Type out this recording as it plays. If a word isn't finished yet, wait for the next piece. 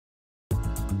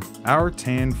Our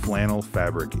tan flannel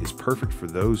fabric is perfect for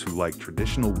those who like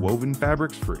traditional woven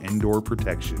fabrics for indoor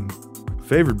protection.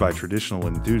 Favored by traditional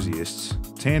enthusiasts,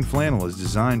 tan flannel is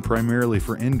designed primarily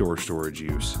for indoor storage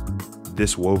use.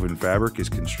 This woven fabric is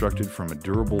constructed from a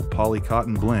durable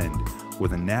polycotton blend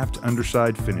with a napped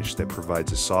underside finish that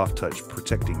provides a soft touch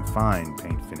protecting fine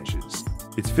paint finishes.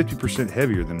 It's 50%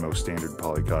 heavier than most standard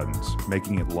polycottons,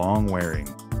 making it long-wearing.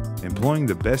 Employing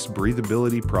the best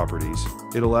breathability properties,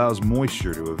 it allows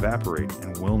moisture to evaporate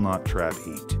and will not trap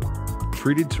heat.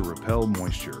 Treated to repel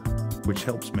moisture, which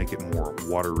helps make it more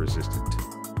water-resistant.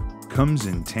 Comes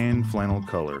in tan flannel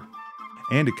color,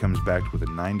 and it comes backed with a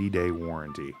 90-day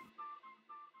warranty.